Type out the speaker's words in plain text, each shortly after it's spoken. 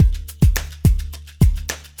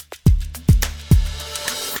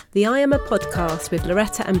the I Am a Podcast with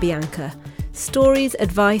Loretta and Bianca. Stories,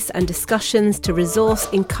 advice and discussions to resource,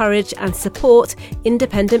 encourage and support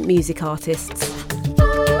independent music artists.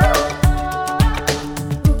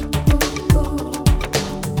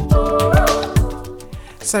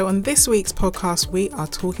 So on this week's podcast, we are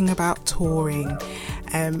talking about touring.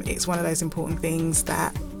 It's one of those important things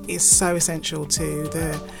that is so essential to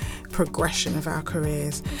the progression of our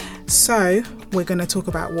careers. So we're going to talk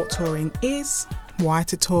about what touring is, why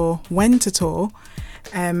to tour, when to tour,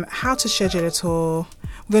 how to schedule a tour.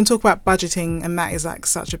 We're going to talk about budgeting, and that is like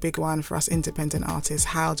such a big one for us independent artists.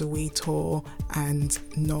 How do we tour and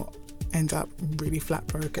not end up really flat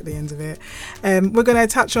broke at the end of it? We're going to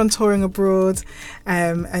touch on touring abroad,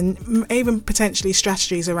 and even potentially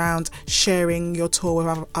strategies around sharing your tour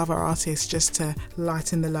with other artists just to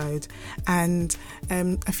lighten the load, and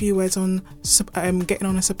a few words on getting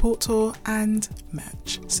on a support tour and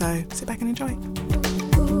merch. So sit back and enjoy.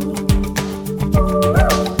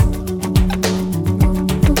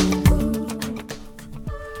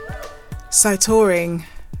 So touring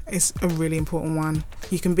is a really important one.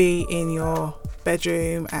 You can be in your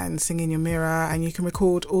bedroom and sing in your mirror, and you can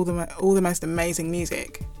record all the most amazing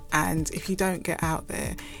music, and if you don't get out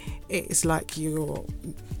there, it's like you're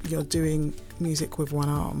doing music with one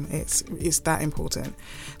arm. It's that important.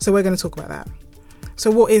 So we're going to talk about that.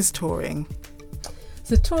 So what is touring?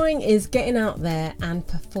 So touring is getting out there and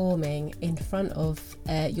performing in front of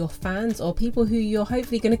your fans, or people who you're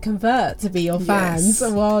hopefully going to convert to be your fans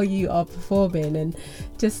while you are performing. And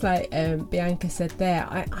just like Bianca said there,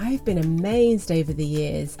 I've been amazed over the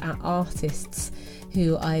years at artists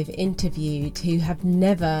who I've interviewed who have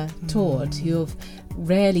never toured, who have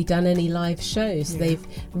rarely done any live shows. They've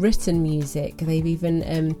written music, they've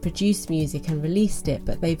even produced music and released it,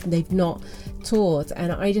 but they've not toured.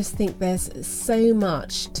 And I just think there's so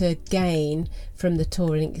much to gain from the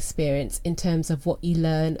touring experience in terms of what you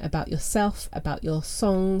learn about yourself, about your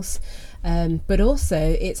songs, but also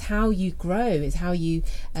it's how you grow, it's how you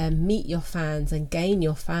meet your fans and gain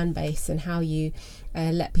your fan base, and how you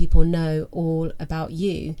let people know all about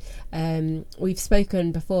you. We've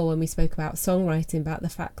spoken before, when we spoke about songwriting, about the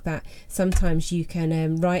fact that sometimes you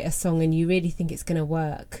can write a song and you really think it's going to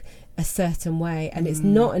work a certain way, and it's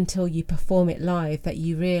not until you perform it live that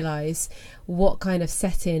you realise what kind of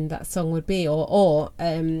setting that song would be, or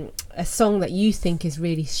a song that you think is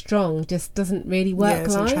really strong just doesn't really work live. It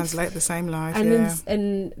doesn't translate the same live.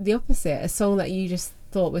 And the opposite, a song that you just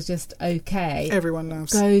thought was just okay, everyone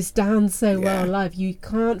loves, goes down so well live. You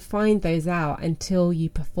can't find those out until you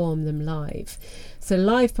perform them live. So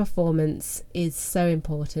live performance is so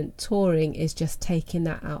important. Touring is just taking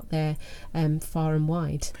that out there far and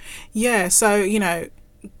wide. Yeah, so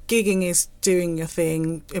gigging is doing your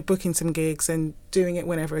thing, booking some gigs and doing it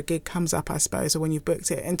whenever a gig comes up, I suppose, or when you've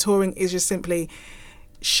booked it. And touring is just simply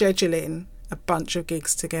scheduling a bunch of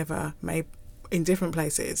gigs together, maybe in different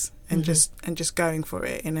places, and just going for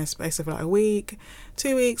it in a space of like a week,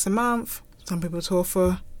 2 weeks, a month. Some people tour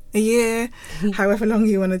for a year, however long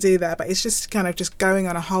you want to do that, but it's just kind of just going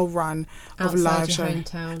on a whole run of live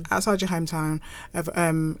shows outside your hometown, of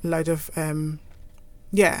a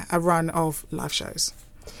run of live shows.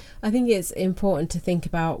 I think it's important to think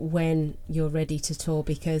about when you're ready to tour,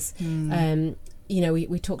 because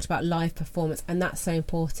we talked about live performance, and that's so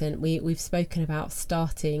important. We've spoken about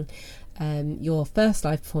starting your first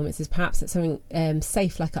live performance is perhaps at something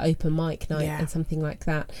safe, like an open mic night and something like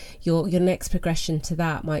that. Your next progression to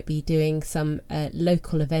that might be doing some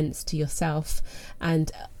local events to yourself,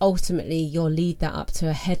 and ultimately you'll lead that up to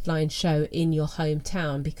a headline show in your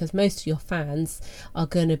hometown, because most of your fans are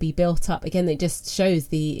going to be built up. Again, it just shows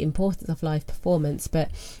the importance of live performance,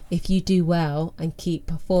 but if you do well and keep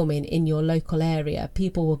performing in your local area,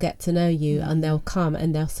 people will get to know you and they'll come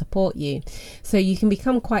and they'll support you. So you can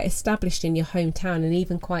become quite established in your hometown, and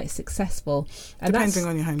even quite successful, and depending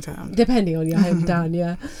on your hometown,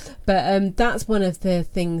 yeah. But that's one of the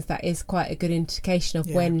things that is quite a good indication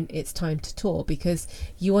of when it's time to tour, because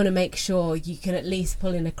you want to make sure you can at least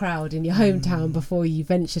pull in a crowd in your hometown before you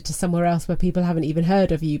venture to somewhere else where people haven't even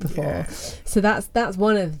heard of you before. So that's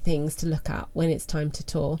one of the things to look at when it's time to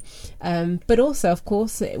tour. But also, of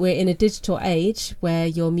course, we're in a digital age where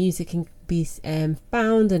your music can be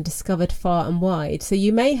found and discovered far and wide. So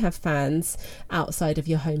you may have fans outside of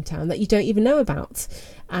your hometown that you don't even know about,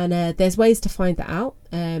 and there's ways to find that out.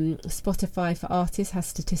 Spotify for Artists has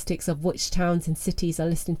statistics of which towns and cities are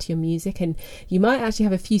listening to your music, and you might actually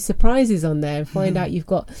have a few surprises on there and find out you've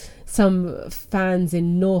got some fans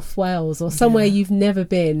in North Wales or somewhere you've never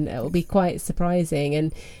been. It will be quite surprising.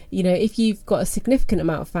 And if you've got a significant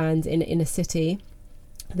amount of fans in a city,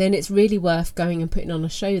 then it's really worth going and putting on a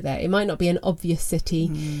show there. It might not be an obvious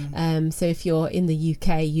city. So if you're in the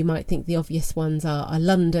UK, you might think the obvious ones are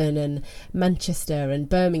London and Manchester and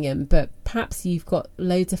Birmingham, but perhaps you've got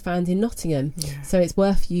loads of fans in Nottingham. So it's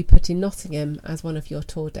worth you putting Nottingham as one of your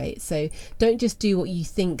tour dates. So don't just do what you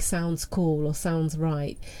think sounds cool or sounds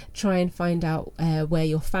right. Try and find out where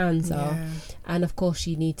your fans are. And of course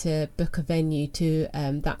you need to book a venue to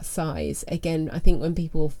that size. Again, I think when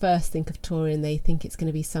people first think of touring, they think it's going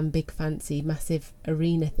to be some big fancy massive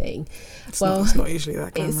arena thing. It's not usually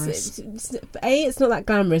that glamorous. It's not that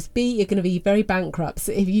glamorous. B, you're going to be very bankrupt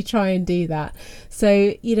if you try and do that.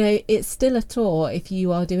 So it's still a tour if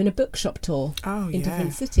you are doing a bookshop tour in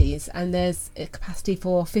different cities, and there's a capacity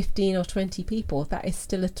for 15 or 20 people. That is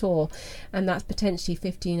still a tour, and that's potentially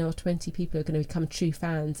 15 or 20 people who are going to become true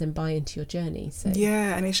fans and buy into your journey. So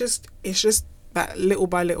and it's just that little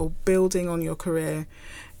by little building on your career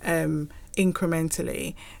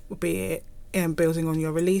incrementally, be it building on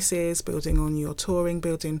your releases, building on your touring,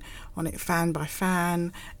 building on it fan by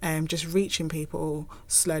fan, just reaching people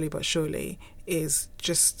slowly but surely is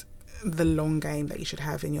just the long game that you should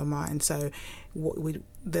have in your mind. So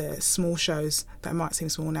the small shows that might seem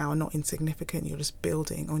small now are not insignificant. You're just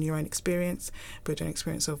building on your own experience, building an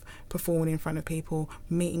experience of performing in front of people,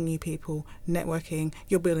 meeting new people, networking.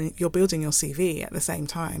 You're building your CV at the same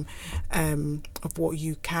time, of what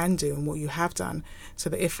you can do and what you have done, so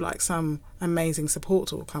that if like some amazing support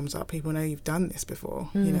tour comes up, people know you've done this before.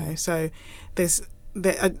 So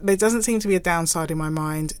there doesn't seem to be a downside in my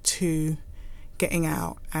mind to getting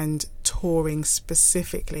out and touring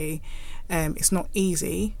specifically. It's not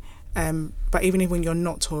easy, but even when you're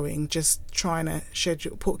not touring, just trying to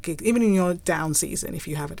put gigs, even in your down season, if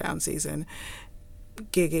you have a down season,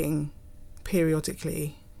 gigging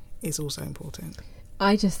periodically is also important.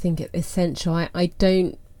 I just think it's essential. I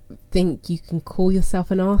don't think you can call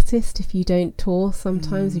yourself an artist if you don't tour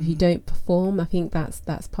sometimes, if you don't perform. I think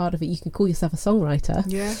that's part of it. You can call yourself a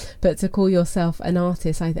songwriter, but to call yourself an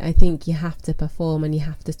artist, I think you have to perform and you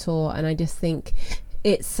have to tour. And I just think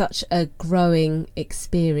it's such a growing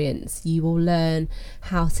experience. You will learn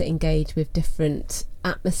how to engage with different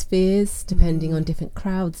atmospheres depending on different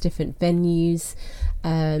crowds, different venues,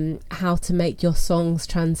 how to make your songs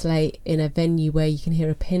translate in a venue where you can hear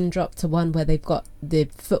a pin drop to one where they've got the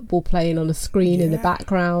football playing on a screen in the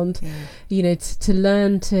background. To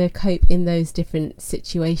learn to cope in those different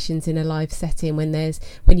situations in a live setting when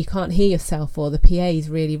you can't hear yourself or the PA is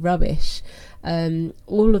really rubbish.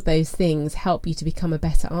 All of those things help you to become a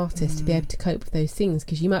better artist, to be able to cope with those things,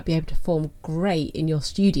 because you might be able to perform great in your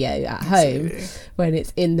studio at home when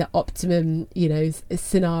it's in the optimum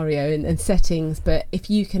scenario and settings, but if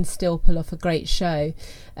you can still pull off a great show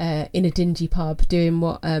in a dingy pub doing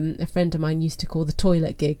what a friend of mine used to call the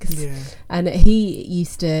toilet gigs, and he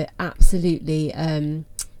used to absolutely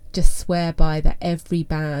just swear by that every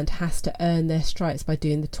band has to earn their stripes by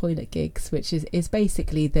doing the toilet gigs, which is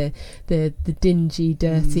basically the dingy,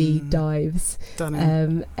 dirty dives.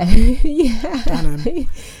 Dunham. Dunham.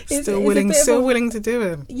 Still willing to do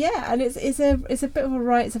it. Yeah, and it's a bit of a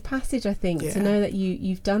rites of passage, I think, to know that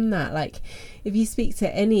you've done that. Like, if you speak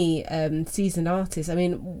to any seasoned artist, I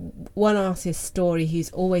mean, one artist's story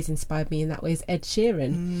who's always inspired me in that way is Ed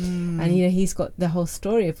Sheeran. And he's got the whole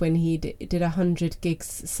story of when he did 100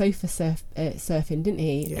 gigs sofa surfing, didn't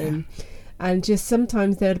he? And just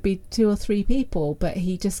sometimes there'd be 2 or 3 people, but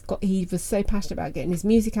he was so passionate about getting his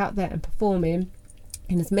music out there and performing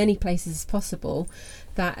in as many places as possible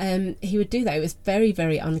that he would do that. It was very,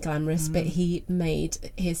 very unglamorous, but he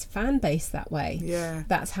made his fan base that way.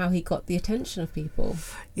 That's how he got the attention of people.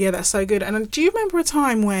 That's so good. And do you remember a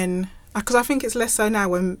time when, because I think it's less so now,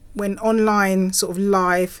 when online sort of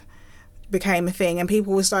live became a thing and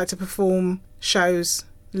people would start to perform shows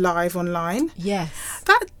live online?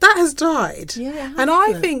 That has died. And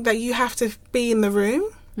I think that you have to be in the room.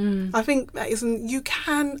 I think that isn't. You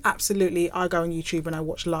can absolutely. I go on YouTube and I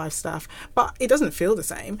watch live stuff, but it doesn't feel the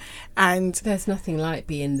same. And there's nothing like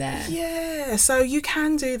being there. So you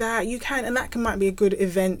can do that. You can, and that might be a good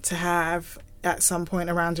event to have at some point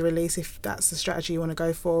around a release, if that's the strategy you want to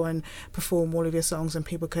go for, and perform all of your songs, and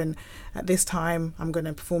people can, at this time, I'm going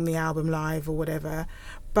to perform the album live or whatever.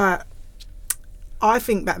 But I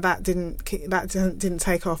think that didn't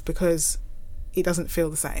take off because it doesn't feel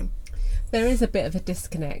the same. There is a bit of a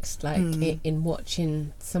disconnect, like in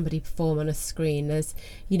watching somebody perform on a screen. There's,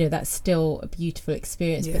 that's still a beautiful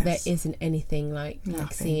experience, but there isn't anything like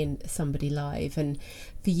seeing somebody live. And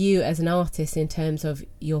for you as an artist, in terms of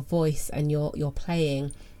your voice and your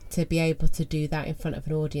playing, to be able to do that in front of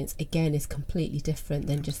an audience, again, is completely different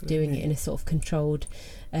than just doing it in a sort of controlled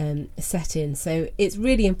setting. So it's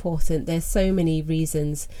really important. There's so many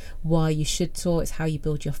reasons why you should tour. It's how you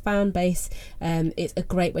build your fan base. It's a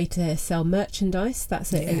great way to sell merchandise.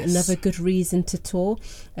 That's another good reason to tour.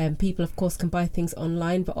 People, of course, can buy things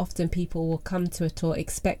online, but often people will come to a tour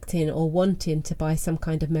expecting or wanting to buy some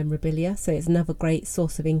kind of memorabilia. So it's another great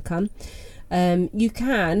source of income. You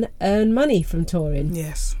can earn money from touring.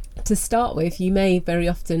 Yes. To start with, you may very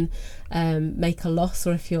often make a loss,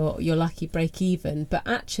 or if you're lucky, break even. But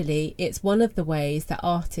actually, it's one of the ways that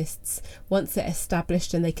artists, once they're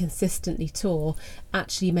established and they consistently tour,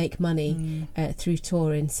 actually make money through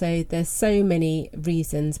touring. So there's so many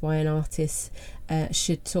reasons why an artist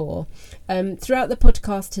should tour. Throughout the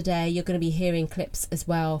podcast today, you're going to be hearing clips as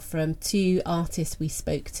well from two artists we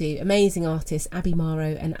spoke to, amazing artists, Abby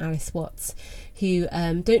Morrow and Alice Watts, who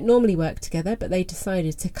don't normally work together, but they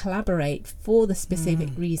decided to collaborate for the specific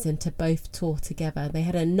reason to both tour together. They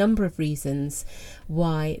had a number of reasons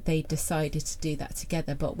why they decided to do that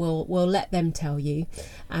together, but we'll let them tell you,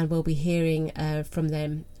 and we'll be hearing from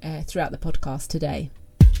them throughout the podcast today.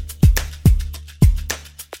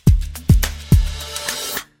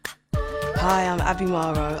 Hi, I'm Abby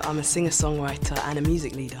Morrow. I'm a singer-songwriter and a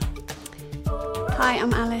music leader. Hi,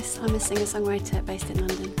 I'm Alice. I'm a singer-songwriter based in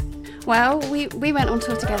London. Well, we went on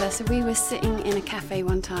tour together, so we were sitting in a cafe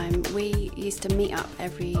one time. We used to meet up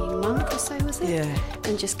every month or so, was it? Yeah.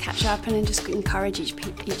 And just catch up and then just encourage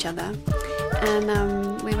each other.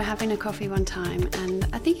 And we were having a coffee one time, and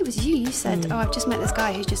I think it was you said, I've just met this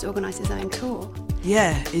guy who's just organised his own tour.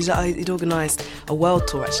 Yeah, he'd organised a world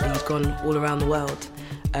tour, actually. He'd gone all around the world.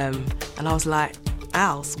 And I was like,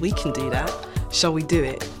 Als, we can do that. Shall we do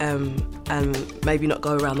it? And maybe not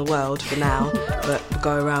go around the world for now, but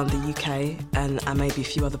go around the UK and maybe a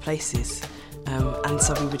few other places. And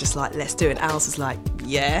so we were just like, let's do it. And Als was like,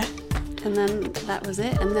 yeah. And then that was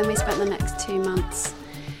it. And then we spent the next 2 months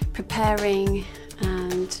preparing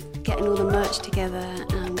and getting all the merch together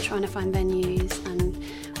and trying to find venues and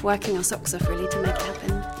working our socks off, really, to make it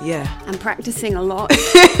happen. Yeah. And practising a lot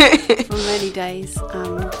for many days.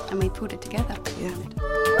 And we pulled it together. Yeah.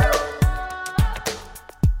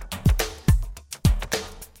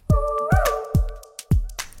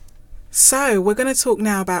 So we're going to talk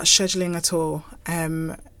now about scheduling a tour,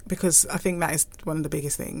 because I think that is one of the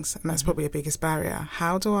biggest things, and that's probably the biggest barrier.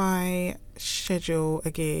 How do I schedule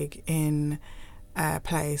a gig in a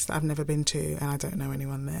place that I've never been to and I don't know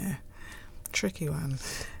anyone there? Tricky one.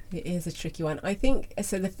 It is a tricky one. I think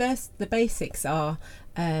so. The basics are.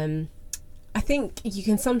 I think you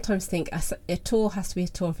can sometimes think a tour has to be a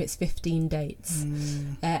tour if it's 15 dates,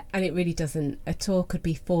 and it really doesn't. A tour could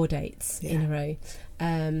be 4 dates in a row.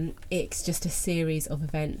 It's just a series of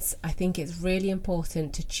events. I think it's really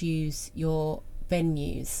important to choose your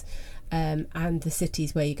venues and the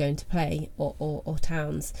cities where you're going to play, or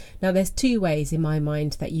towns. Now, there's 2 ways in my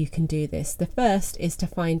mind that you can do this. The first is to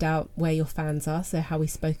find out where your fans are, so how we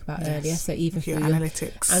spoke about earlier. So either through your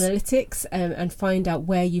analytics and find out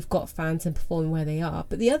where you've got fans and performing where they are.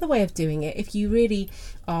 But the other way of doing it, if you really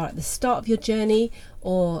are at the start of your journey,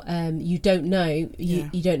 or you don't know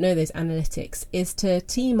you don't know those analytics, is to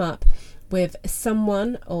team up with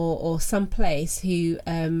someone or some place who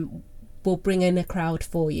will bring in a crowd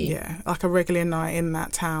for you. Yeah, like a regular night in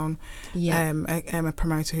that town. Yeah. A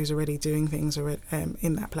promoter who's already doing things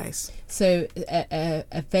in that place. So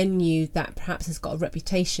a venue that perhaps has got a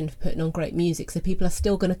reputation for putting on great music, so people are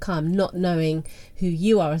still going to come not knowing who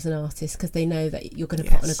you are as an artist, because they know that you're going to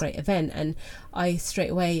put on a great event. And I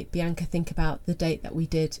straight away, Bianca, think about the date that we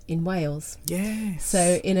did in Wales. Yes.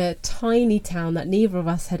 So in a tiny town that neither of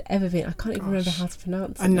us had ever been. I can't even remember how to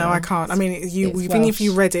pronounce it. I know, I can't. I mean, you think if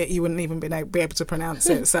you read it, you wouldn't even be able to pronounce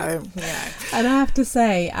it. So yeah. And I have to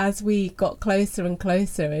say, as we got closer and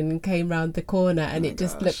closer and came round the corner, and it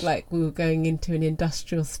just looked like we were going into an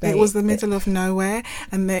industrial state. It was the middle of nowhere,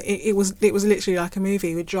 and it was literally like a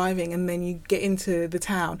movie. We're driving, and then you get into the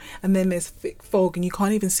town, and then there's thick fog, and you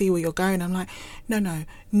can't even see where you're going. I'm like, no.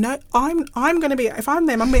 I'm going to be, if I'm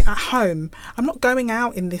them, I'm at home. I'm not going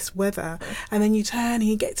out in this weather. And then you turn and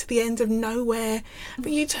you get to the end of nowhere,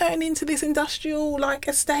 but you turn into this industrial like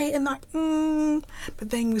estate, and like, but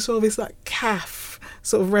then we saw this like cafe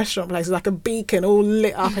sort of restaurant place, like a beacon all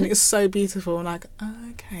lit up, and it's so beautiful. And like,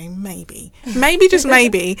 okay, maybe just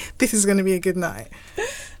maybe this is going to be a good night.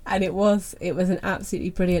 And it was an absolutely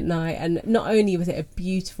brilliant night, and not only was it a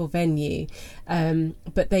beautiful venue,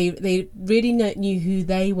 but they really knew who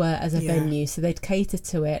they were as a venue, so they'd catered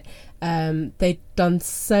to it. They'd done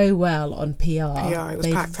so well on PR. Yeah, it was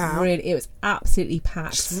packed out. It was absolutely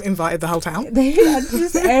packed. Just invited the whole town.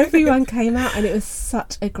 Everyone came out, and it was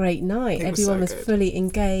such a great night. Everyone was fully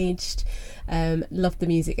engaged. Loved the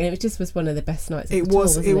music, and it was one of the best nights of the tour,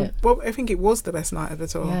 wasn't it? Well, I think it was the best night of the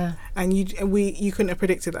tour. Yeah. And you couldn't have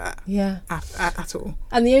predicted that. Yeah. At all.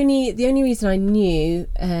 And the only reason I knew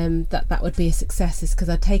that would be a success is because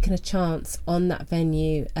I'd taken a chance on that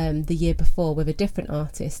venue the year before with a different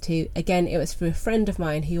artist who, again, it was through a friend of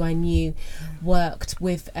mine who I knew worked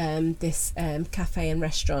with this cafe and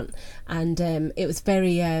restaurant, and it was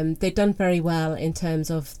very they'd done very well in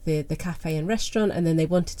terms of the cafe and restaurant, and then they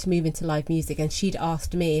wanted to move into live music, and she'd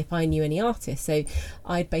asked me if I knew any artists, so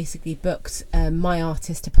I'd basically booked my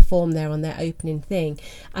artist to perform there on their opening thing,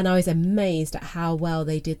 and I was amazed at how well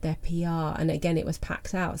they did their PR, and again it was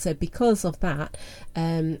packed out. So because of that,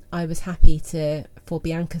 I was happy for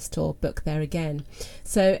Bianca's tour book there again.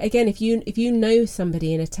 So again, if you know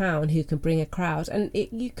somebody in a town who can bring a crowd, and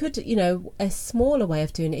you could, a smaller way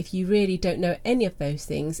of doing it if you really don't know any of those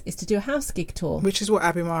things is to do a house gig tour, which is what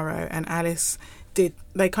Abby Morrow and Alice did.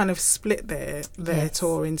 They kind of split their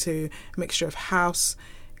tour into a mixture of house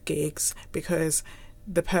gigs, because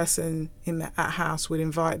the person in that house would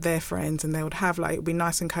invite their friends, and they would have it would be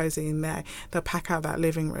nice and cozy in there. They'll pack out that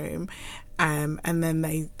living room, and then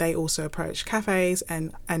they also approached cafes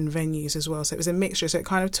and venues as well. So it was a mixture. So it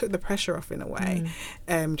kind of took the pressure off in a way.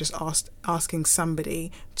 Just asking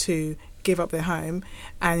somebody to give up their home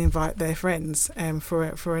and invite their friends for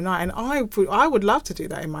a night. And I would love to do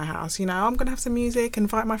that in my house. I'm going to have some music,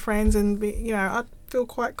 invite my friends, and be, I'd feel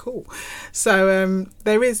quite cool. So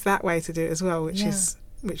there is that way to do it as well, which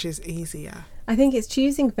is easier. I think it's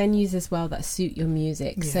choosing venues as well that suit your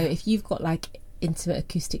music. Yeah. So if you've got intimate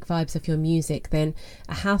acoustic vibes of your music, then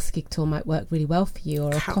a house gig tour might work really well for you, or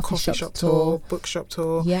a coffee shop tour, bookshop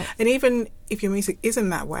tour. Yeah. And even if your music isn't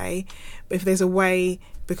that way, but if there's a way,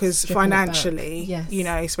 because stripping financially, yes.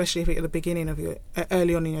 Especially if you're at the beginning of your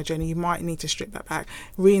early on in your journey, you might need to strip that back,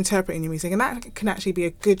 reinterpreting your music, and that can actually be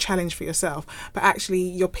a good challenge for yourself. But actually,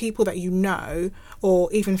 your people that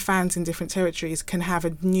or even fans in different territories can have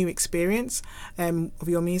a new experience of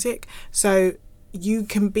your music. So you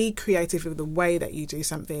can be creative with the way that you do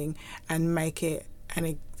something and make it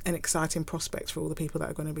an exciting prospect for all the people that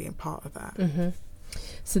are going to be a part of that. Mm-hmm.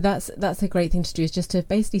 So that's a great thing to do, is just to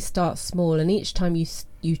basically start small, and each time you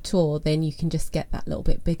tour, then you can just get that little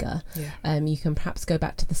bit bigger. Yeah. You can perhaps go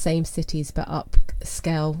back to the same cities but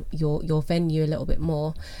upscale your venue a little bit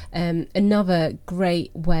more. Another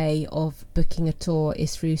great way of booking a tour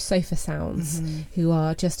is through Sofa Sounds, who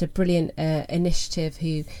are just a brilliant initiative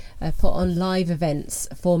who put on live events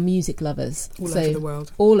for music lovers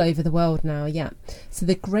all over the world now. Yeah. So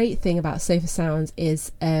the great thing about Sofa Sounds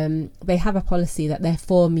is they have a policy that they're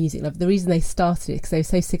for music lovers. The reason they started it is because they were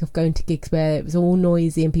so sick of going to gigs where it was all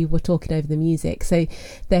noisy and people were talking over the music. So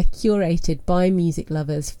they're curated by music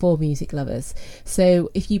lovers for music lovers.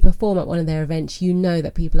 So if you perform at one of their events, you know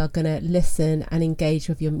that people are going to listen and engage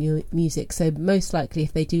with your music. So most likely,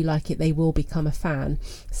 if they do like it, they will become a fan.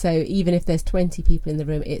 So even if there's 20 people in the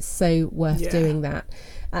room, it's so worth doing that.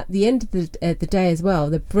 At the end of the day as well,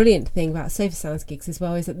 the brilliant thing about Sofa Sounds gigs as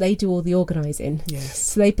well is that they do all the organising. Yes.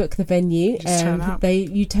 So they book the venue,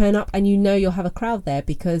 you turn up and you'll have a crowd there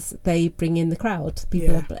because they bring in the crowd.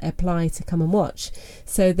 People apply to come and watch.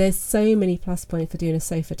 So there's so many plus points for doing a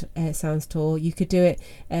Sofa Sounds tour. You could do it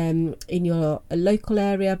in your local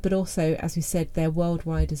area, but also, as we said, they're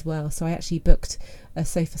worldwide as well. So I actually booked a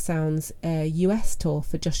Sofa Sounds US tour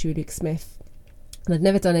for Joshua Luke Smith. And I'd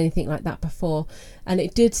never done anything like that before, and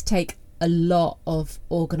it did take a lot of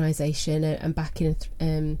organisation and backing to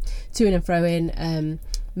and froing,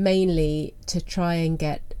 mainly to try and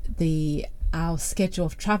get our schedule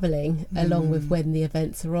of travelling along with when the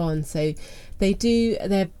events are on. So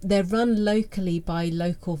they're run locally by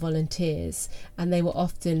local volunteers, and they will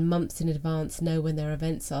often months in advance know when their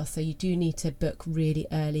events are. So you do need to book really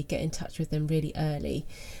early, get in touch with them really early.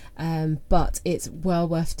 But it's well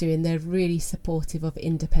worth doing. They're really supportive of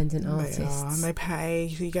independent artists. They are, and they pay.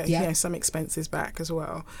 You get some expenses back as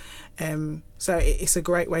well. So it's a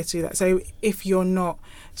great way to do that. So if you're not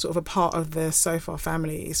sort of a part of the SoFar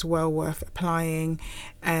family, it's well worth applying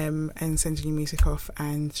and sending your music off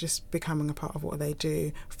and just becoming a part of what they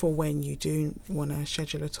do for when you do want to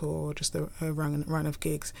schedule a tour or just a run of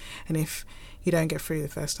gigs. And if you don't get through the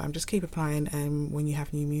first time, just keep applying when you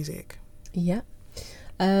have new music. Yeah.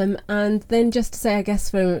 And then just to say, I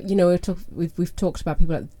guess, from, you know, we've talked about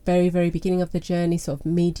people at the very, very beginning of the journey, sort of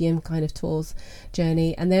medium kind of tours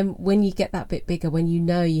journey. And then when you get that bit bigger, when you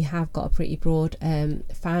know you have got a pretty broad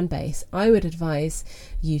fan base, I would advise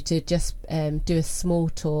you to just do a small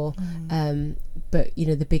tour, but, you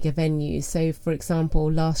know, the bigger venues. So, for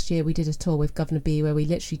example, last year we did a tour with Governor B where we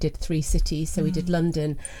literally did 3 cities. So we did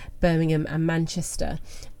London, Birmingham and Manchester.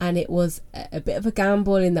 And it was a bit of a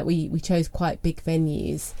gamble in that we chose quite big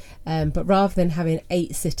venues. But rather than having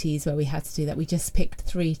 8 cities where we had to do that, we just picked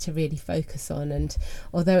 3 to really focus on. And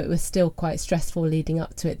although it was still quite stressful leading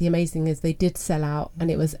up to it, the amazing thing is they did sell out, and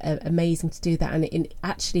it was amazing to do that. And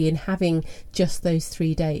in having just those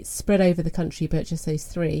 3 dates spread over the country, but just those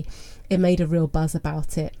 3, it made a real buzz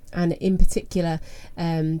about it. And in particular,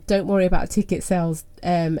 don't worry about ticket sales,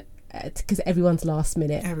 because everyone's last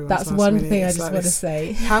minute. That's one thing I just want to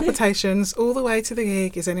say. Palpitations all the way to the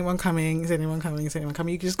gig. Is anyone coming? Is anyone coming? Is anyone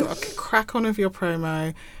coming? You just got to crack on with your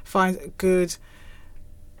promo, find good,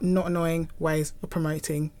 not annoying ways of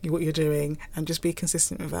promoting what you're doing, and just be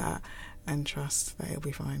consistent with that and trust that it'll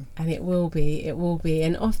be fine. And it will be.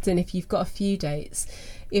 And often if you've got a few dates,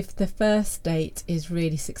 if the first date is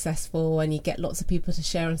really successful and you get lots of people to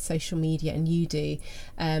share on social media, and you do,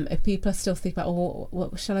 if people are still thinking about,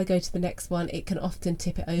 what shall I go to the next one, it can often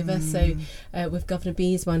tip it over. So with Governor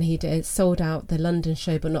B's one, he sold out the London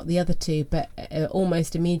show but not the other 2, but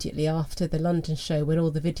almost immediately after the London show, when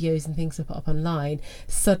all the videos and things were put up online,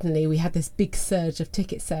 suddenly we had this big surge of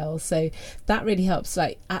ticket sales. So that really helps.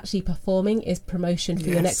 Like, actually performing is promotion for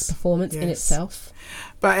your next performance in itself.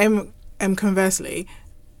 But conversely,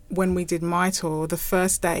 when we did my tour, the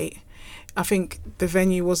first date, I think the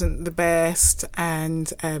venue wasn't the best, and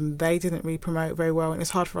they didn't really promote very well, and it was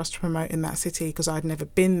hard for us to promote in that city because I'd never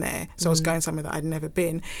been there. So I was going somewhere that I'd never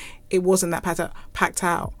been. It wasn't that packed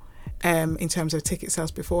out in terms of ticket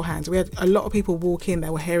sales beforehand. We had a lot of people walk in, they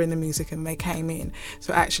were hearing the music and they came in.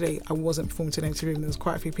 So actually I wasn't performing to an empty room. There was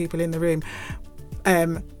quite a few people in the room.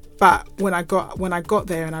 But when I got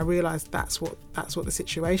there and I realised that's what the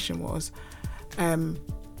situation was,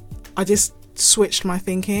 I just switched my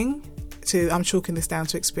thinking to, I'm chalking this down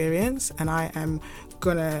to experience, and I am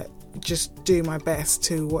gonna just do my best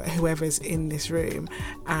to whoever's in this room.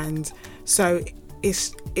 And so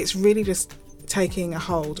it's really just taking a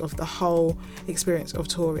hold of the whole experience of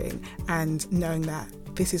touring and knowing that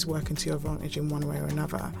this is working to your advantage in one way or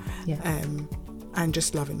another. And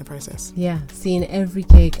just loving the process. Seeing every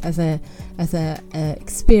gig as a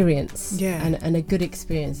experience, and a good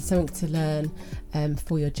experience, something to learn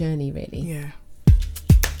for your journey, really.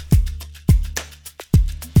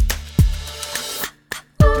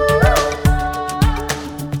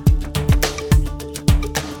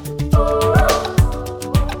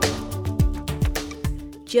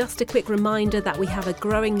 Just a quick reminder that we have a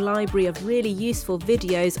growing library of really useful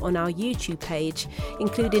videos on our YouTube page,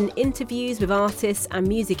 including interviews with artists and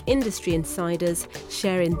music industry insiders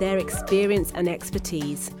sharing their experience and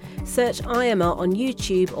expertise. Search IAMA on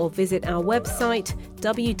YouTube or visit our website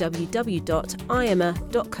www.iama.co.uk.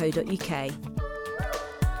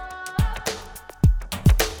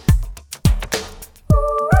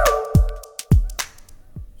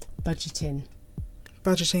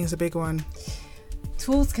 Budgeting is a big one.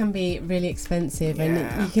 Tours can be really expensive,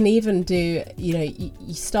 and you can even do, you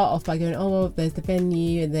start off by going, there's the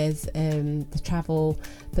venue and there's the travel,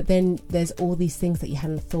 but then there's all these things that you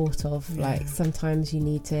hadn't thought of. Like sometimes you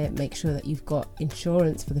need to make sure that you've got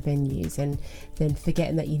insurance for the venues, and then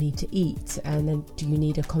forgetting that you need to eat, and then do you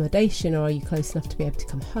need accommodation, or are you close enough to be able to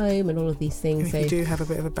come home, and all of these things. And if you do have a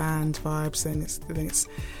bit of a band vibes, then it's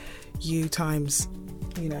you times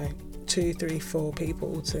 2, 3, 4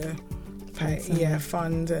 people to pay,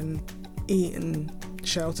 fund and eat and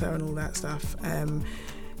shelter and all that stuff.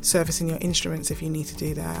 Servicing your instruments if you need to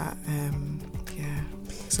do that.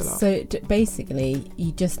 It's a lot. So basically,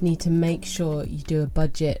 you just need to make sure you do a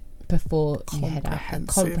budget before you head out, a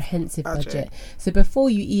comprehensive budget. So before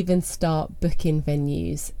you even start booking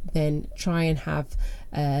venues, then try and have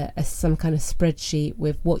some kind of spreadsheet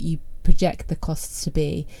with what you project the costs to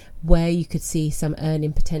be, where you could see some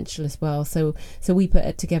earning potential as well. So we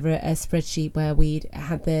put together a spreadsheet where we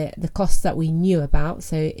had the costs that we knew about.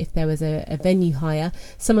 So if there was a venue hire,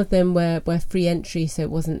 some of them were free entry, so it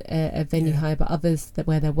wasn't a venue hire, but others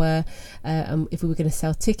where there were, if we were going to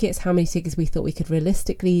sell tickets, how many tickets we thought we could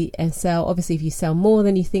realistically sell. Obviously if you sell more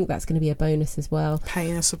than you think, that's going to be a bonus as well.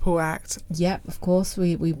 Paying a support act. Yep, of course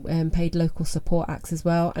we paid local support acts as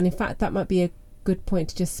well, and in fact that might be a good point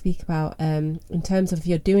to just speak about in terms of if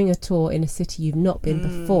you're doing a tour in a city you've not been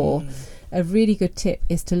before. A really good tip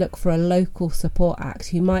is to look for a local support act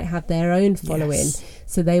who might have their own following,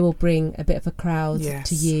 so they will bring a bit of a crowd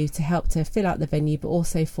to you to help to fill out the venue, but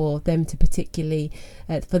also for them to particularly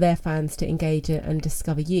for their fans to engage and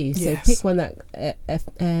discover you. So pick one that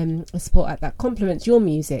a support act that complements your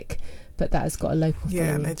music, but that has got a local following.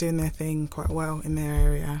 And they're doing their thing quite well in their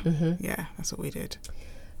area. Yeah, that's what we did.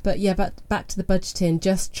 But back to the budgeting,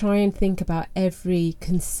 just try and think about every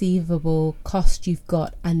conceivable cost you've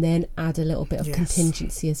got and then add a little bit of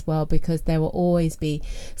contingency as well, because there will always be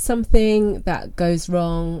something that goes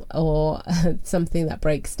wrong or something that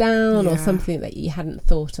breaks down or something that you hadn't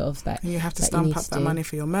thought of. And you have to stump up that money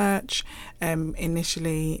for your merch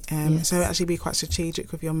initially. So actually be quite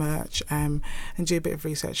strategic with your merch and do a bit of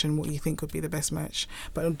research on what you think would be the best merch.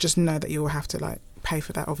 But just know that you will have to pay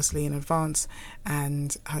for that obviously in advance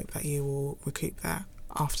and hope that you will recoup that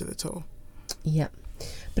after the tour.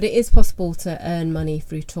 But it is possible to earn money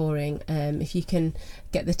through touring if you can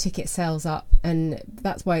get the ticket sales up, and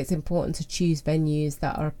that's why it's important to choose venues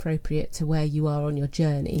that are appropriate to where you are on your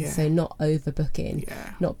journey. So not overbooking,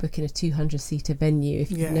 not booking a 200-seater venue if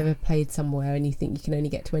you've never played somewhere and you think you can only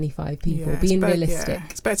get 25 people. Being realistic.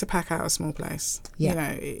 It's better to pack out a small place. You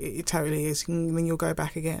know, it totally is. Then you'll go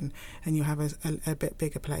back again and you'll have a bit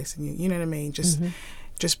bigger place, and you know what I mean. Just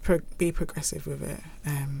be progressive with it.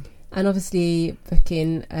 And obviously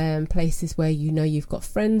booking places where you know you've got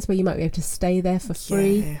friends, where you might be able to stay there for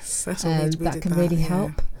free. Yes, that's what we that did can really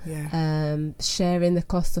help. Yeah. Sharing the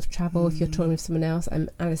cost of travel if you're touring with someone else.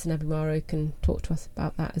 Alice and Abimaro can talk to us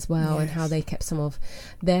about that as well, and how they kept some of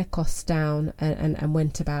their costs down and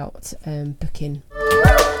went about booking.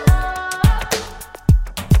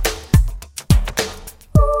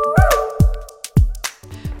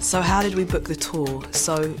 So how did we book the tour?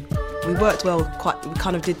 So we worked well. We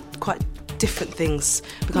kind of did quite different things.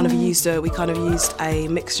 We kind of used a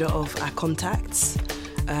mixture of our contacts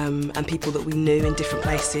and people that we knew in different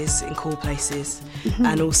places, in cool places,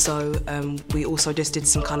 and also we also just did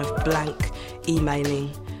some kind of blank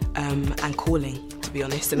emailing and calling, to be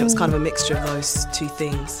honest. And it was kind of a mixture of those two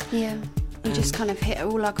things. Yeah, we just kind of hit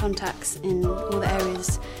all our contacts in all the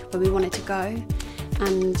areas where we wanted to go.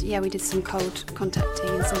 And we did some cold contacting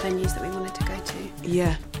in some venues that we wanted to go to.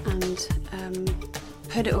 Yeah. And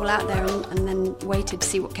put it all out there and then waited to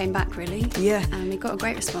see what came back, really. Yeah. And we got a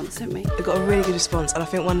great response, didn't we? We got a really good response. And I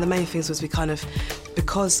think one of the main things was we kind of,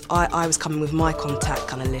 because I was coming with my contact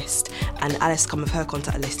kind of list and Alice come with her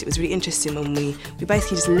contact list, it was really interesting when we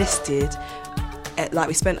basically just listed,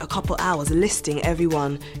 we spent a couple hours listing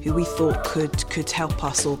everyone who we thought could help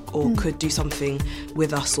us or could do something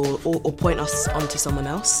with us or point us onto someone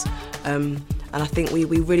else. And I think we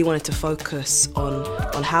really wanted to focus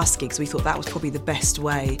on house gigs. We thought that was probably the best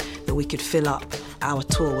way that we could fill up our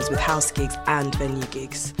tours with house gigs and venue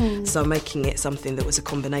gigs. So making it something that was a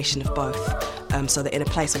combination of both, so that in a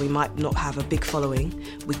place where we might not have a big following,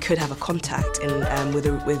 we could have a contact in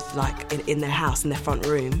their house, in their front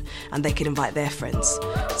room, and they could invite their friends.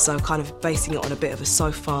 So kind of basing it on a bit of a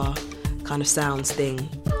so-far kind of sounds thing,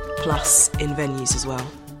 plus in venues as well.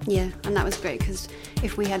 Yeah, and that was great because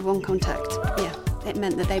if we had one contact, it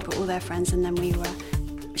meant that they brought all their friends and then we were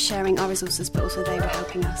sharing our resources, but also they were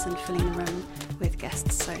helping us and filling the room with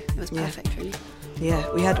guests, so it was perfect, really.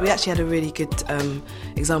 Yeah, we actually had a really good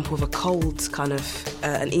example of a cold kind of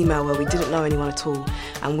an email where we didn't know anyone at all,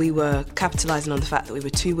 and we were capitalising on the fact that we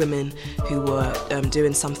were two women who were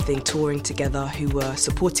doing something, touring together, who were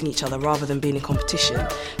supporting each other rather than being in competition.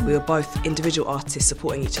 We were both individual artists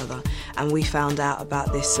supporting each other, and we found out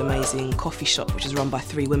about this amazing coffee shop which is run by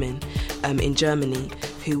three women in Germany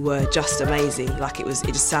who were just amazing.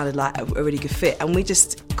 It just sounded like a really good fit, and we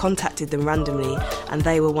just contacted them randomly, and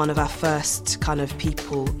they were one of our first kind of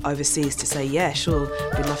people overseas to say, yeah, sure,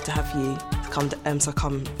 we'd love to have you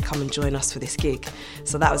come and join us for this gig.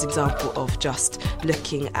 So that was an example of just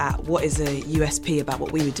looking at what is a USP about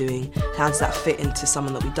what we were doing, how does that fit into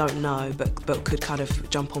someone that we don't know but could kind of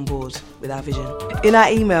jump on board with our vision. In our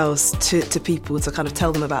emails to people to kind of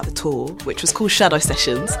tell them about the tour, which was called Shadow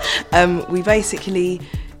Sessions, we basically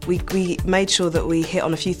we made sure that we hit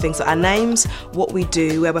on a few things, so our names, what we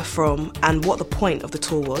do, where we're from, and what the point of the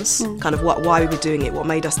tour was, kind of why we were doing it, what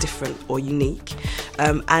made us different or unique,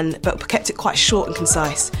 but kept it quite short and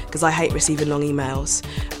concise because I hate receiving long emails,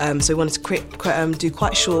 so we wanted to do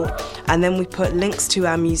quite short, and then we put links to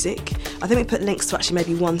our music. I think we put links to actually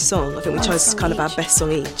maybe one song. I think we chose kind of our best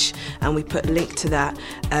song each, and we put a link to that,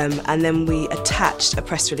 and then we attached a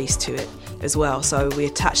press release to it. as well. So we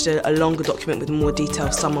attached a longer document with more detail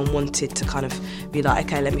if someone wanted to kind of be like,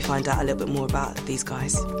 okay, let me find out a little bit more about these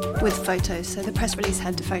guys. With photos, so the press release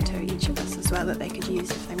had to photo each of us as well that they could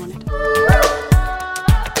use if they wanted.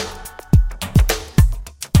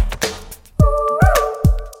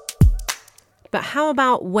 But how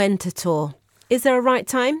about when to tour? Is there a right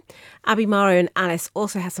time? Abby Morrow and Alice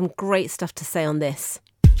also have some great stuff to say on this.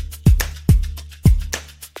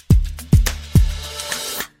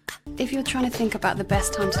 If you're trying to think about the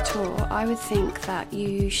best time to tour, I would think that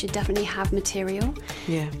you should definitely have material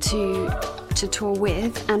to tour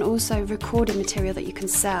with, and also recorded material that you can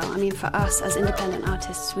sell. I mean, for us as independent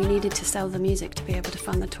artists, we needed to sell the music to be able to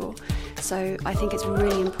fund the tour. So I think it's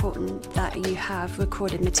really important that you have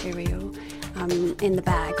recorded material in the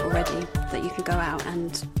bag already that you can go out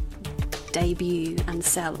and debut and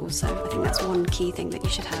sell also. I think that's one key thing that you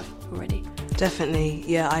should have already. Definitely,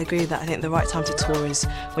 yeah, I agree with that. I think the right time to tour is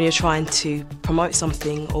when you're trying to promote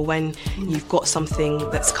something, or when you've got something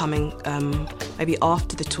that's coming maybe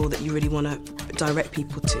after the tour that you really want to direct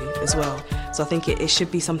people to as well. So I think it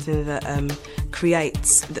should be something that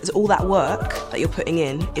creates, all that work that you're putting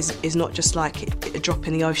in is not just like a drop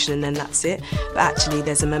in the ocean and then that's it, but actually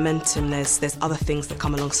there's a momentum, there's other things that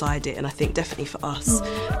come alongside it. And I think definitely for us,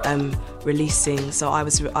 releasing, so I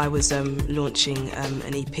was launching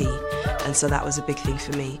an EP, and so that was a big thing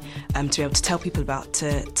for me, to be able to tell people about,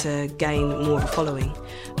 to gain more of a following,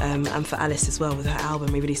 and for Alice as well with her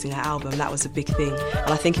album, re-releasing her album, that was a big thing.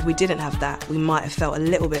 And I think if we didn't have that, we might have felt a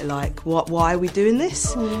little bit like, why are we doing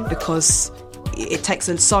this? Because it takes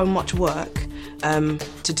so much work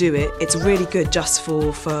to do it. It's really good just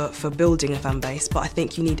for building a fan base, but I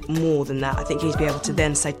think you need more than that. I think you need to be able to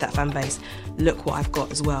then say to that fan base, look what I've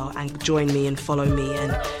got as well, and join me and follow me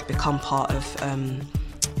and become part of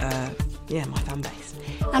my fan base.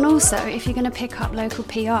 And also, if you're going to pick up local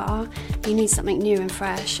PR, you need something new and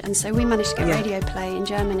fresh. And so we managed to get radio play in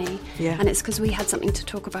Germany, and it's because we had something to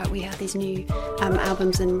talk about. We had these new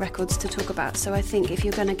albums and records to talk about. So I think if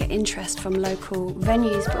you're going to get interest from local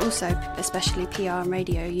venues, but also especially PR and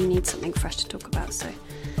radio, you need something fresh to talk about. So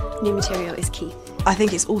new material is key. I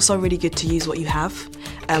think it's also really good to use what you have,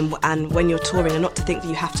 and when you're touring, and not to think that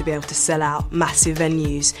you have to be able to sell out massive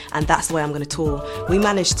venues and that's the way I'm going to tour. We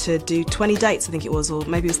managed to do 20 dates, I think it was, or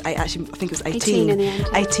maybe it was I think it was 18 in the end.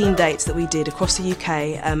 18 dates that we did across the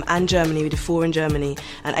UK and Germany. We did 4 in Germany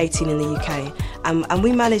and 18 in the UK, and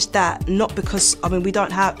we managed that not because, I mean, we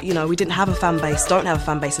didn't have a fan base, don't have a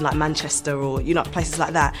fan base in like Manchester or places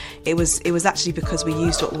like that. It was actually because we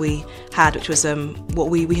used what we had, which was what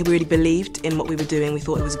we really believed in what we were doing. We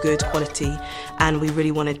thought it was good quality, and we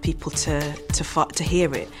really wanted people to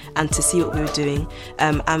hear it and to see what we were doing,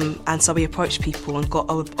 and so we approached people and got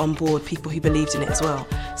on board people who believed in it as well.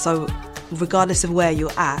 So regardless of where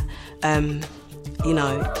you're at, have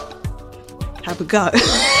a go.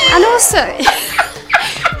 And also,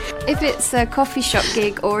 if it's a coffee shop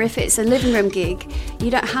gig or if it's a living room gig,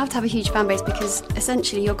 you don't have to have a huge fan base, because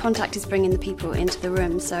essentially your contact is bringing the people into the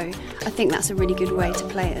room. So I think that's a really good way to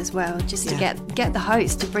play it as well, just to get the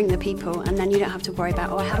host to bring the people, and then you don't have to worry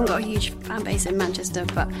about, I haven't got a huge fan base in Manchester,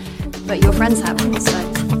 but your friends have. So that's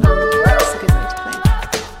a good way to play it.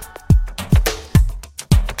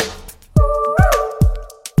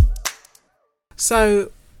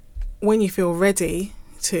 So when you feel ready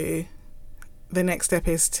to, the next step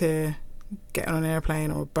is to get on an airplane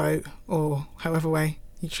or a boat or however way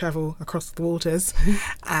you travel across the waters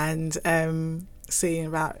and seeing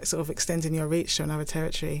about sort of extending your reach to another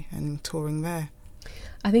territory and touring there.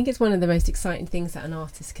 I think it's one of the most exciting things that an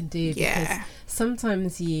artist can do, because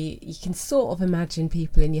sometimes you can sort of imagine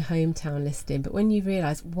people in your hometown listening, but when you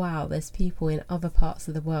realise, wow, there's people in other parts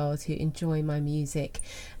of the world who enjoy my music.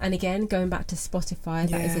 And again, going back to Spotify,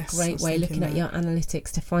 that is a great way, looking at your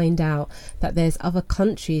analytics to find out that there's other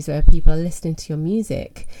countries where people are listening to your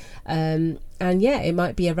music. And it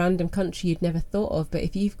might be a random country you'd never thought of, but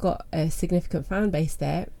if you've got a significant fan base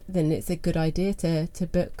there, then it's a good idea to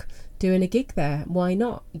book doing a gig there. Why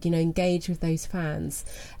not? Engage with those fans.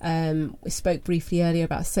 We spoke briefly earlier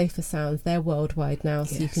about Sofa Sounds. They're worldwide now,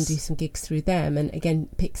 so you can do some gigs through them, and again,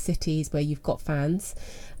 pick cities where you've got fans.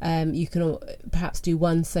 You can perhaps do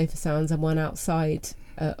one Sofa Sounds and one outside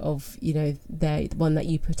of the one that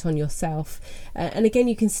you put on yourself, and again,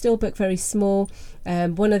 you can still book very small.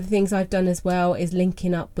 One of the things I've done as well is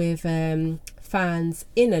linking up with fans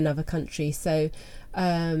in another country. So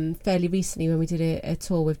fairly recently, when we did a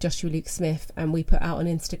tour with Joshua Luke Smith, and we put out on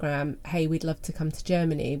Instagram, hey, we'd love to come to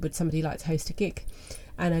Germany, would somebody like to host a gig?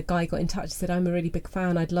 and a guy got in touch and said, I'm a really big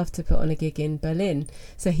fan, I'd love to put on a gig in Berlin.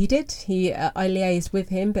 So he did. I liaised with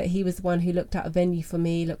him, but he was the one who looked at a venue for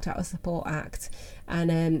me, looked at a support act,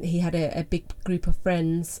 and he had a big group of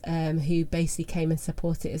friends who basically came and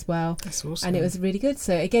supported as well. That's awesome. And it was really good.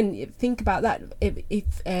 So again, think about that.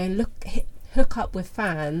 Hook up with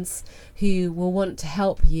fans who will want to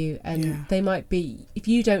help you, and they might be, if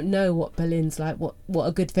you don't know what Berlin's like, what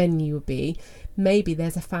a good venue would be, maybe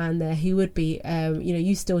there's a fan there who would be,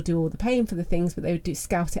 you still do all the paying for the things, but they would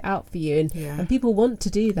scout it out for you, and people want to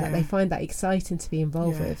do that. They find that exciting to be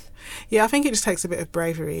involved with. I think it just takes a bit of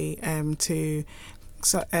bravery to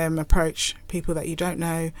approach people that you don't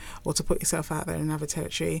know, or to put yourself out there in another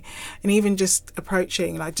territory, and even just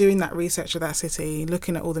approaching, like doing that research of that city,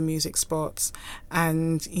 looking at all the music spots,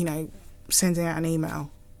 and sending out an email,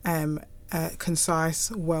 a concise,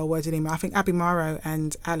 well-worded email. I think Abby Morrow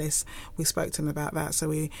and Alice, we spoke to them about that, so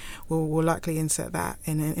we'll likely insert that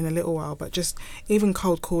in a little while. But just even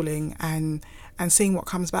cold calling and seeing what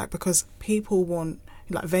comes back, because people want,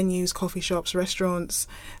 like venues, coffee shops, restaurants,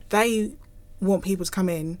 they want people to come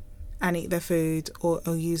in and eat their food or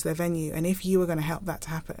use their venue, and if you are going to help that to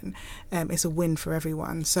happen, it's a win for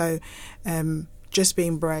everyone. So just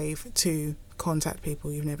being brave to contact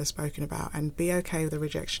people you've never spoken about and be okay with the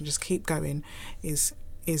rejection, just keep going, is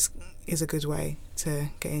a good way to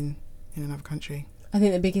get in another country. I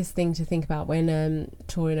think the biggest thing to think about when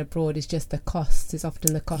touring abroad is just the cost. It's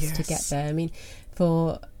often the cost to get there. I mean,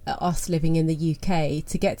 for us living in the UK,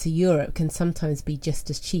 to get to Europe can sometimes be just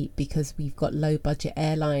as cheap because we've got low budget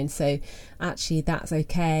airlines, so actually that's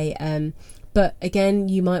okay. But again,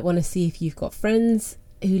 you might want to see if you've got friends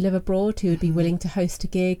who live abroad who would be willing to host a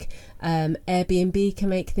gig. Airbnb can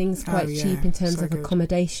make things quite cheap in terms of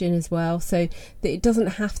accommodation as well, so that it doesn't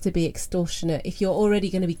have to be extortionate. If you're already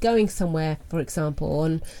going to be going somewhere, for example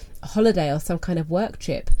on a holiday or some kind of work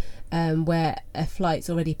trip, where a flight's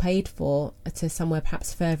already paid for to somewhere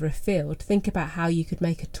perhaps further afield, think about how you could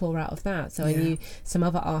make a tour out of that. So I knew some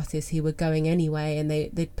other artists who were going anyway, and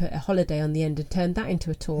they'd put a holiday on the end and turned that into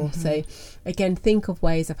a tour. So again, think of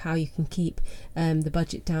ways of how you can keep the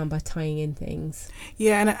budget down by tying in things.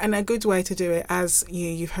 And a good way to do it, as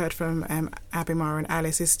you've heard from Abby Morrow and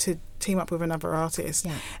Alice, is to team up with another artist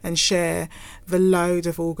and share the load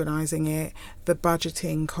of organising it, the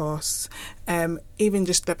budgeting costs, even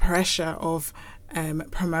just the pressure of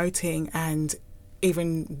promoting and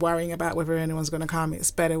even worrying about whether anyone's going to come.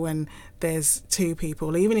 It's better when there's two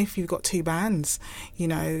people, even if you've got two bands,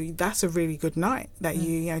 that's a really good night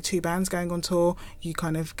that two bands going on tour, you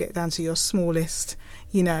kind of get down to your smallest,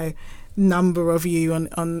 number of you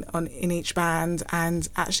on in each band, and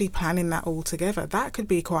actually planning that all together. That could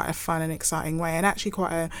be quite a fun and exciting way, and actually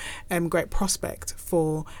quite a great prospect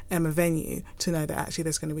for a venue to know that actually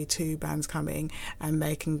there's going to be two bands coming and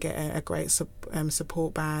they can get a great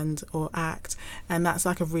support band or act, and that's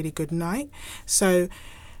like a really good night. So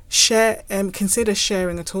consider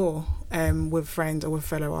sharing a tour with friends or with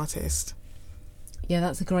fellow artists. Yeah,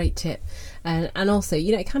 that's a great tip. And also,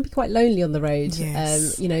 it can be quite lonely on the road.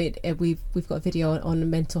 Yes. We've got a video on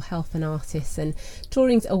mental health and artists, and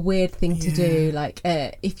touring's a weird thing to do. Like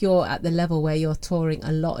if you're at the level where you're touring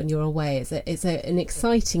a lot and you're away, it's an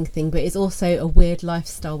exciting thing, but it's also a weird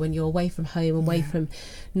lifestyle when you're away from home, away from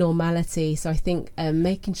normality. So I think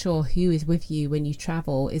making sure who is with you when you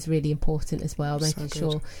travel is really important as well. Making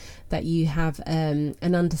sure that you have an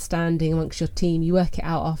understanding amongst your team. You work it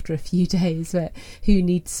out after a few days, but who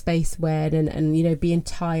needs space when, and being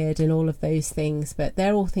tired and all of those things. But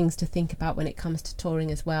they're all things to think about when it comes to touring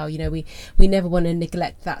as well. We never want to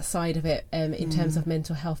neglect that side of it in terms of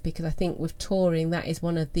mental health, because I think with touring, that is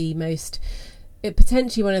one of the most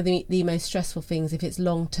potentially one of the most stressful things if it's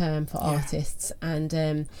long term for artists,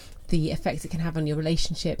 and the effects it can have on your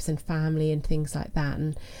relationships and family and things like that,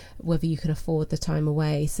 and whether you can afford the time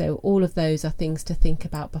away. So all of those are things to think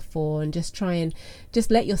about before, and just try and just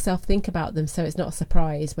let yourself think about them so it's not a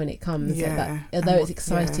surprise when it comes. Although it's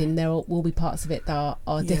exciting, there will be parts of it that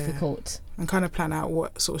are difficult. And kind of plan out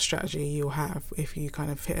what sort of strategy you'll have if you kind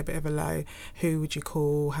of hit a bit of a low. Who would you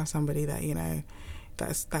call? Have somebody that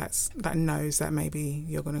that knows that maybe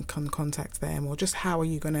you're going to contact them, or just how are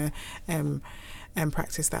you going to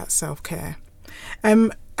practice that self-care.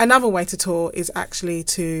 Another way to tour is actually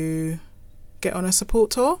to get on a support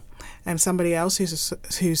tour, and somebody else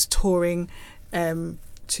who's touring,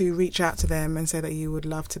 to reach out to them and say that you would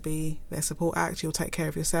love to be their support act. You'll take care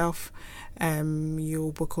of yourself,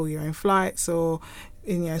 you'll book all your own flights, or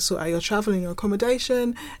sort out your travel and your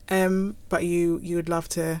accommodation, but you would love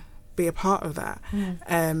to be a part of that.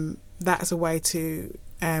 That's a way to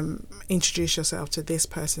introduce yourself to this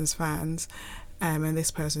person's fans, and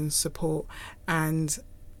this person's support, and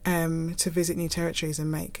to visit new territories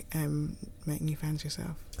and make new fans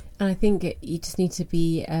yourself. And I think you just need to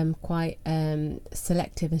be quite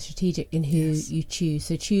selective and strategic in who you choose.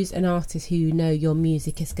 So choose an artist who you know your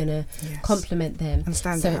music is going to complement them, and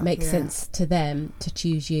stand so out, it makes sense to them to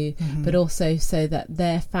choose you, but also so that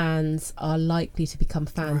their fans are likely to become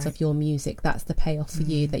fans of your music. That's the payoff for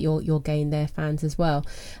you, that you'll gain their fans as well.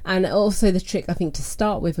 And also the trick, I think, to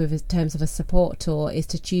start with in terms of a support tour is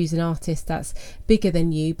to choose an artist that's bigger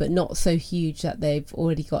than you, but not so huge that they've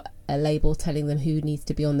already got a label telling them who needs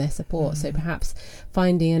to be on their support. So perhaps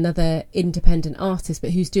finding another independent artist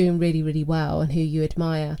but who's doing really, really well and who you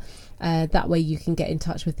admire. That way you can get in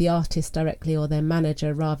touch with the artist directly or their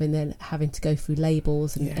manager, rather than having to go through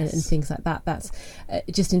labels and things like that. That's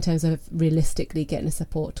just in terms of realistically getting a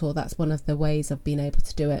support tour, that's one of the ways of being able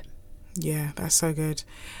to do it. Yeah, that's so good.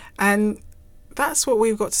 And that's what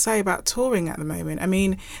we've got to say about touring at the moment. I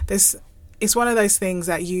mean, it's one of those things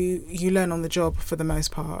that you learn on the job for the most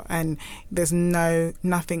part, and there's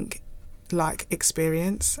nothing like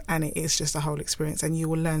experience, and it is just a whole experience, and you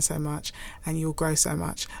will learn so much and you'll grow so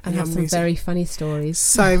much, and have some very funny stories,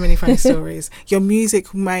 so many funny stories. Your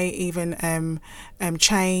music may even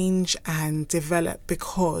change and develop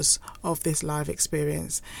because of this live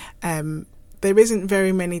experience. There isn't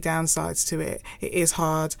very many downsides to it. It is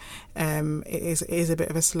hard. It is a bit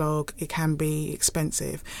of a slog. It can be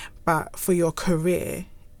expensive, but for your career,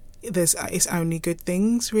 it's only good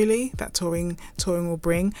things really that touring will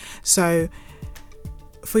bring. So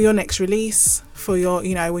for your next release, for your,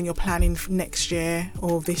 when you're planning for next year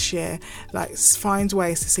or this year, like, find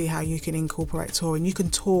ways to see how you can incorporate touring. You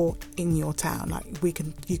can tour in your town. Like we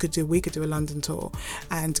could do a London tour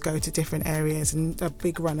and go to different areas and a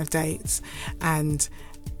big run of dates and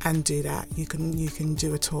do that. You can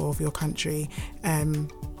do a tour of your country.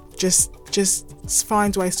 Just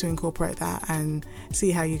find ways to incorporate that and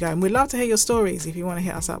see how you go. And we'd love to hear your stories. If you want to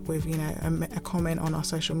hit us up with a comment on our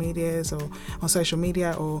social medias or on social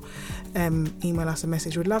media, or email us a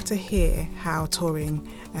message, we'd love to hear how touring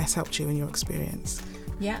has helped you in your experience.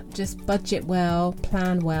 Yeah, just budget well,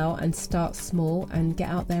 plan well, and start small and get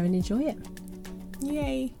out there and enjoy it.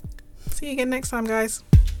 Yay. See you again next time, guys.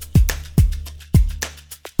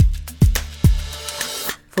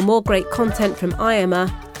 For more great content from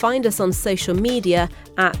IAMA, find us on social media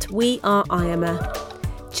at We Are IAMA.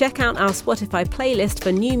 Check out our Spotify playlist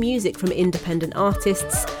for new music from independent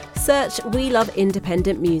artists. Search We Love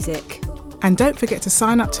Independent Music. And don't forget to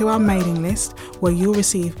sign up to our mailing list, where you'll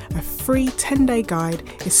receive a free 10-day guide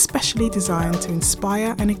especially designed to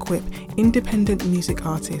inspire and equip independent music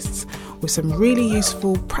artists with some really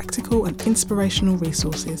useful, practical and inspirational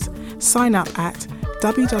resources. Sign up at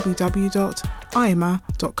www.iama.co.uk.